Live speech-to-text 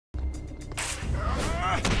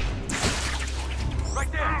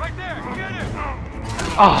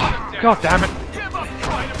Oh, god damn it.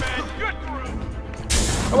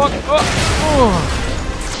 Come on. Oh.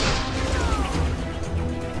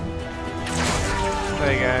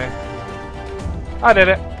 There you go. I did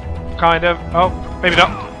it. Kind of. Oh, maybe not.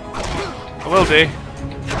 I will do.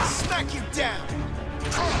 Smack you down.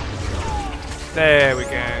 There we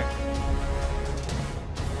go.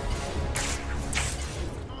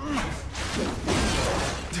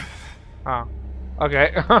 Oh.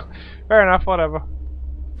 Okay. Fair enough, whatever.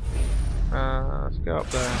 Let's go up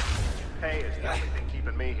there. Hey, is the only thing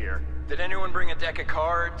keeping me here. Did anyone bring a deck of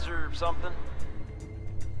cards or something?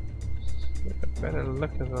 Better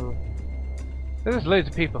look at the... There's loads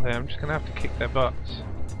of people here, I'm just gonna have to kick their butts.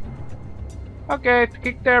 Okay, to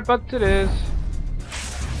kick their butts it is.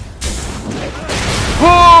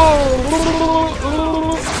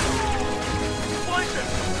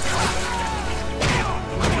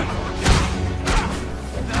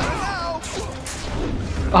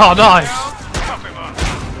 Oh, nice!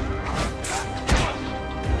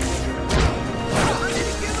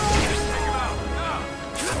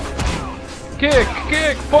 Kick,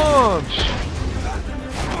 kick, punch!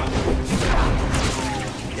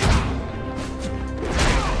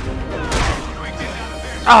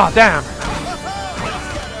 Ah, damn!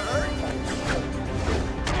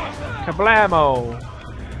 Kablamo!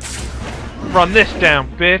 Run this down,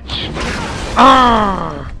 bitch!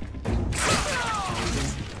 Ah!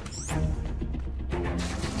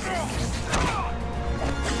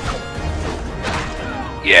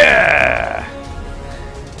 Yeah!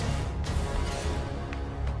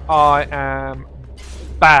 I am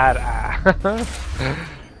badass.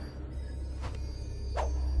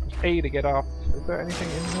 A to get off. Is there anything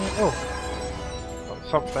in here? Oh, got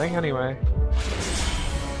something anyway.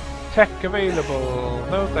 Tech available.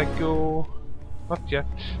 No, thank you. Not yet.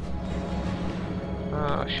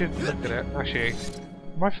 I should look at it. Actually,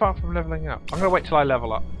 am I far from leveling up? I'm gonna wait till I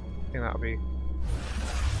level up. I think that'll be.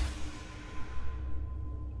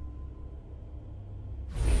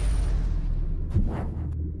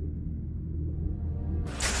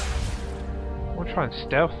 I'll try and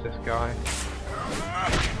stealth this guy.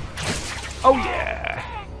 Oh yeah!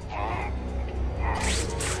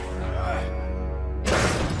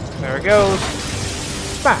 There it goes.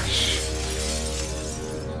 Smash!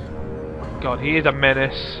 God, he is a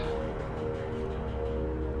menace.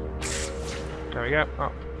 There we go.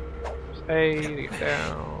 Up. Just A to get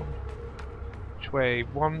down. Which way?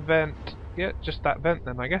 One vent. Yeah, just that vent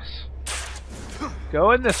then, I guess.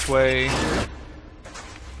 Going this way.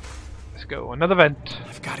 Let's go. Another vent.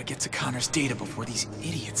 I've got to get to Connor's data before these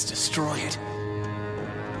idiots destroy it.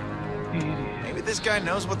 Maybe this guy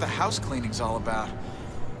knows what the house cleaning's all about.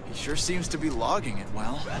 He sure seems to be logging it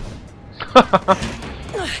well.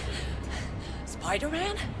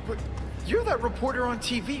 Spider-Man? But you're that reporter on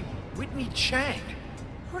TV, Whitney Chang.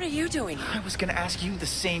 What are you doing I here? was gonna ask you the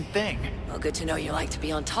same thing. Well, good to know you like to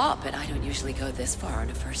be on top, but I don't usually go this far on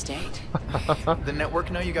a first date. The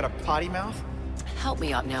network know you got a potty mouth? Help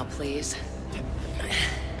me up now, please.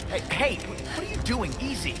 Hey, what are you doing?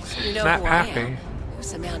 Easy. You know Not who I happy. am.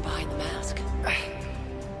 Who's the man behind the mask?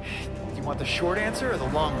 You want the short answer or the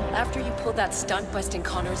long one? After you pulled that stunt busting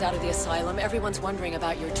Connors out of the asylum, everyone's wondering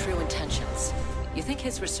about your true intentions. You think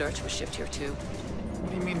his research was shipped here too?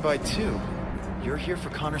 What do you mean by two? You're here for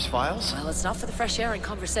Connor's files? Well, it's not for the fresh air and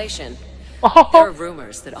conversation. Oh. There are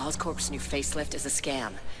rumors that Oscorp's new facelift is a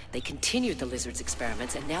scam. They continued the Lizard's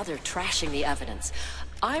experiments, and now they're trashing the evidence.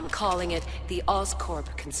 I'm calling it the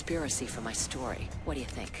Oscorp conspiracy for my story. What do you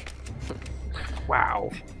think?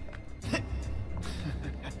 Wow.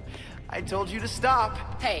 I told you to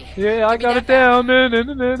stop. Hey. Yeah, I give me got it that down. No, no,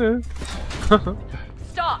 no, no, no. back.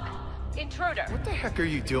 Stop! Intruder! What the heck are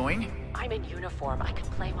you doing? I'm in uniform. I can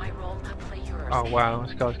play my role, not play yours. Oh wow,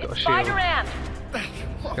 this guy's got a It's shield. Spider-Man!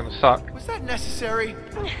 It's gonna suck. Was that necessary?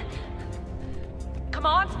 Come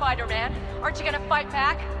on, Spider-Man. Aren't you gonna fight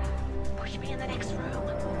back? Push me in the next room.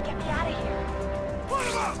 Get me out of here. Put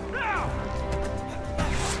him up now!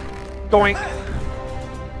 Doink.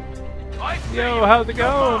 I say Yo, you how's it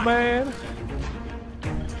come going, on. man?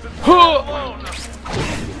 Huh.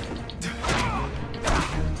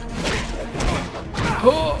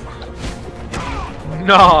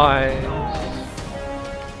 Nice.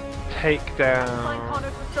 Find Takedown.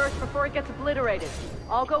 Connor's research before it gets obliterated.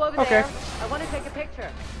 I'll go over Okay. there. I want to take a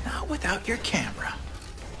picture. Not without your camera.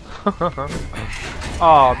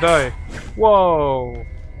 Oh no. Whoa.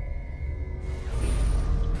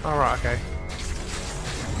 Alright, okay.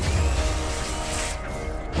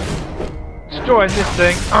 Destroying this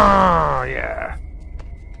thing. Oh yeah.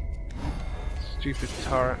 Stupid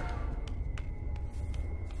turret.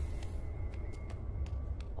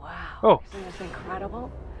 Oh, Isn't this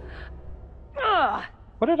incredible? Ugh!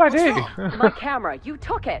 what did I do? My camera. You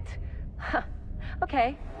took it.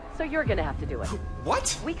 Okay, so you're gonna have to do it.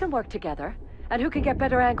 What? We can work together. And who can get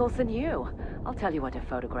better angles than you? I'll tell you what to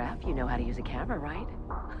photograph. You know how to use a camera, right?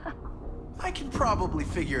 I can probably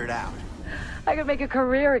figure it out. I could make a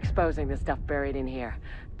career exposing the stuff buried in here.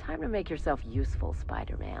 Time to make yourself useful,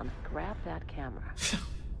 Spider-Man. Grab that camera.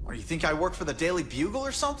 What, do you think I work for the Daily Bugle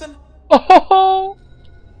or something? Oh,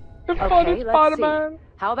 the fun of Okay, let's Spider-Man. see.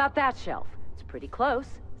 How about that shelf? It's pretty close,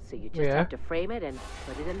 so you just Yeah. have to frame it and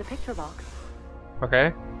put it in the picture box.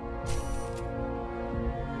 Okay.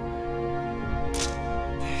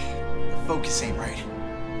 The focus ain't right.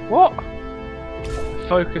 What?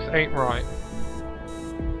 Focus ain't right.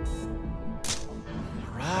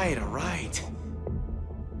 Alright.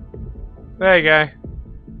 There you go.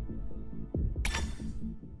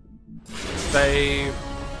 Save.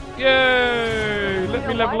 Yay! Let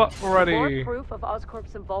me You know level what? up already. The more proof of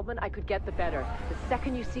Oscorp's involvement I could get, the better. The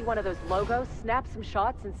second you see one of those logos, snap some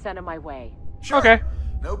shots and send them my way. Sure. Okay.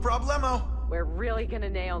 No problemo. We're really gonna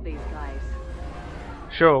nail these guys.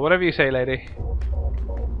 Sure, whatever you say, lady.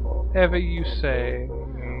 Whatever you say.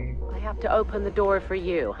 I have to open the door for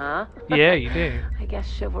you, huh? Yeah, you do. I guess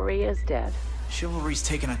chivalry is dead. Chivalry's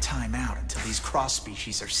taking a time out until these cross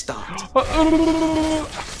species are stopped.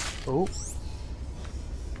 Oh.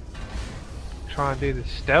 Try and do this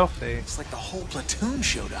stealthy. It's like the whole platoon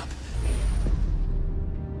showed up.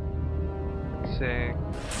 Let's see.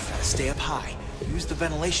 Gotta stay up high. Use the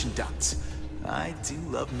ventilation ducts. I do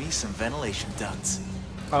love me some ventilation ducts.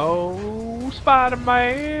 Oh,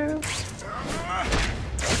 Spider-Man.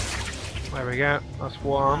 There we go. That's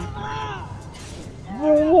one.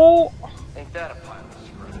 Whoa. Ain't that a pile of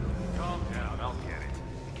screw? Calm down, I'll get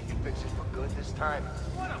it. Can you fix it for good this time?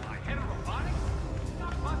 What am I, head of robotics?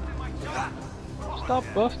 Stop busting my chops! Stop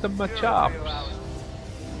busting my chops.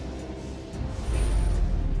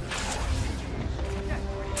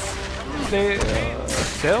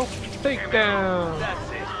 Stealth takedown.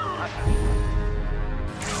 That's it.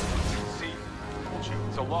 See, told you,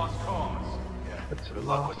 it's a lost cause. That's a Good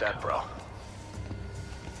luck lot. with that, bro.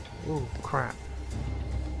 Oh crap.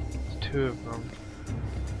 There's two of them.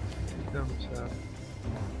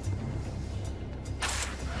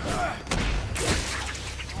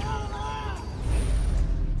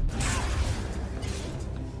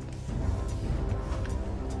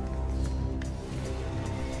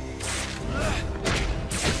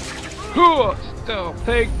 Stealth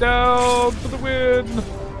takedown for the win!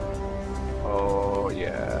 Oh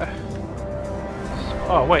yeah.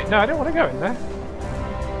 Oh wait, no, I don't want to go in there.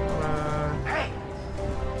 Hey!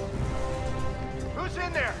 Who's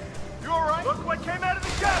in there? You alright? Look what came out of the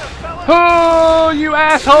shadows, fellas! Oh, you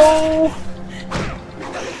asshole!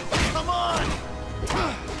 Come on!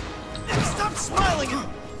 Stop smiling!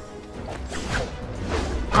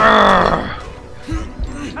 Arrgh.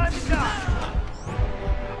 Time to die!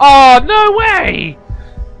 Oh, no way!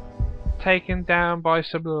 Taken down by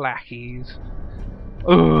some lackeys.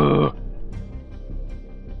 Ugh.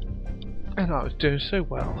 And I was doing so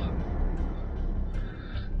well.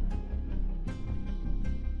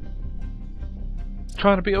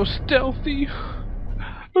 Trying to be all stealthy.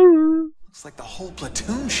 Looks like the whole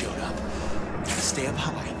platoon showed up. Gotta stay up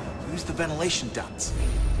high. Use the ventilation ducts.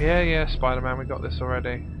 Yeah, Spider-Man, we got this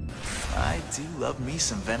already. I do love me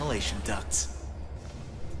some ventilation ducts.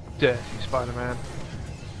 Dirty Spider-Man.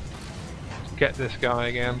 Let's get this guy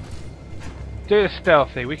again. Do this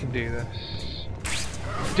stealthy, we can do this.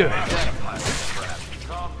 Do it.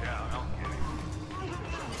 Calm down, I'll get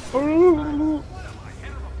it. Ooh. What am I,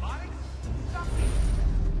 head of robotics?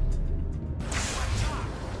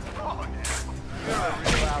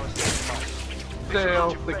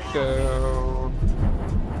 Stealthy down.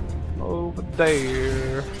 Over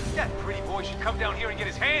there. That pretty boy should come down here and get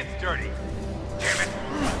his hands dirty. Damn it.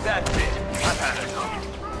 That's it. I've had enough.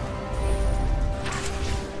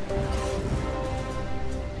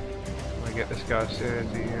 Let me get this guy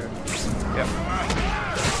seriously here. Yep.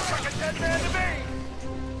 Like a dead man to me.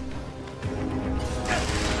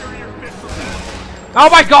 Oh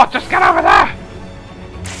my god, just get over there!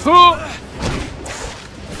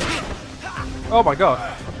 Oh my god,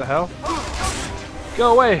 what the hell?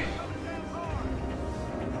 Go away!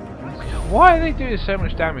 Why are they doing so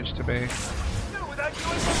much damage to me?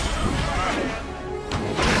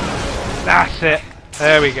 That's it!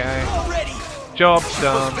 There we go. Already! Job Post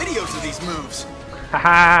done. videos of these moves.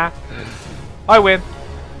 Haha! I win!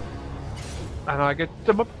 And I get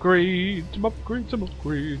some upgrades, some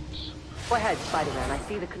upgrades. Go ahead, Spider-Man. I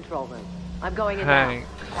see the control room. I'm going in Hey.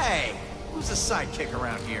 now. Hey, who's a sidekick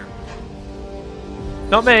around here?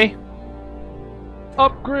 Not me!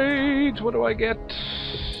 Upgrades! What do I get?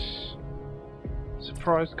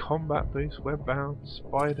 Surprise combat boost, webbound,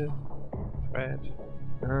 spider, thread.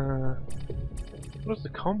 What does the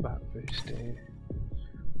combat boost do?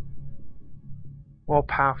 More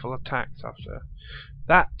powerful attacks after.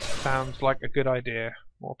 That sounds like a good idea.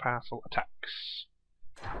 More powerful attacks.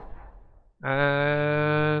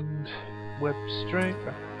 And web strength,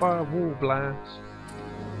 fire wall blast,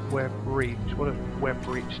 web breach. What does web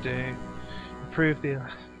breach do? Improve the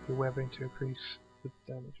webbing to increase the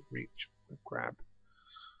damage of reach. Grab.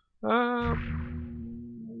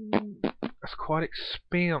 That's quite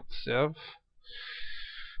expensive.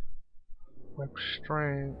 Web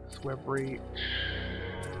strength, web reach.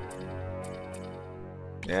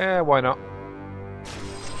 Yeah, why not?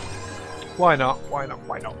 Why not? Why not?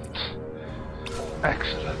 Why not?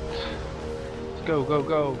 Excellent. Let's go, go,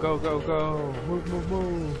 go, go, go, go. Move, move,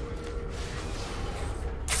 move.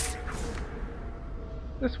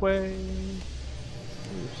 This way.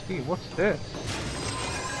 Ooh, Steve, what's this?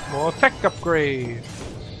 More tech upgrades.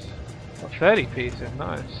 Got 30 pieces,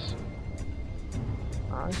 nice.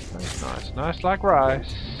 Nice, nice, nice. Nice like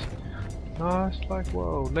rice. Nice like,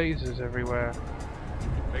 whoa, lasers everywhere.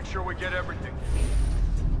 Make sure we get everything.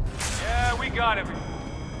 Yeah, we got everything.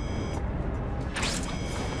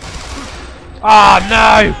 Ah,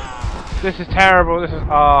 no! This is terrible. This is.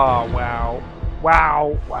 Oh, wow.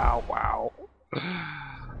 Wow, wow, wow.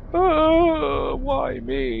 Why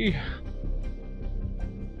me?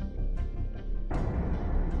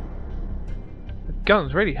 The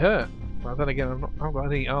guns really hurt. Well, then again, I haven't got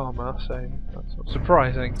any armor, so that's not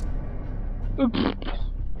surprising.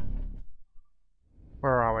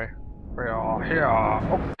 Where are we? We are here.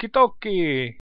 Okie dokie.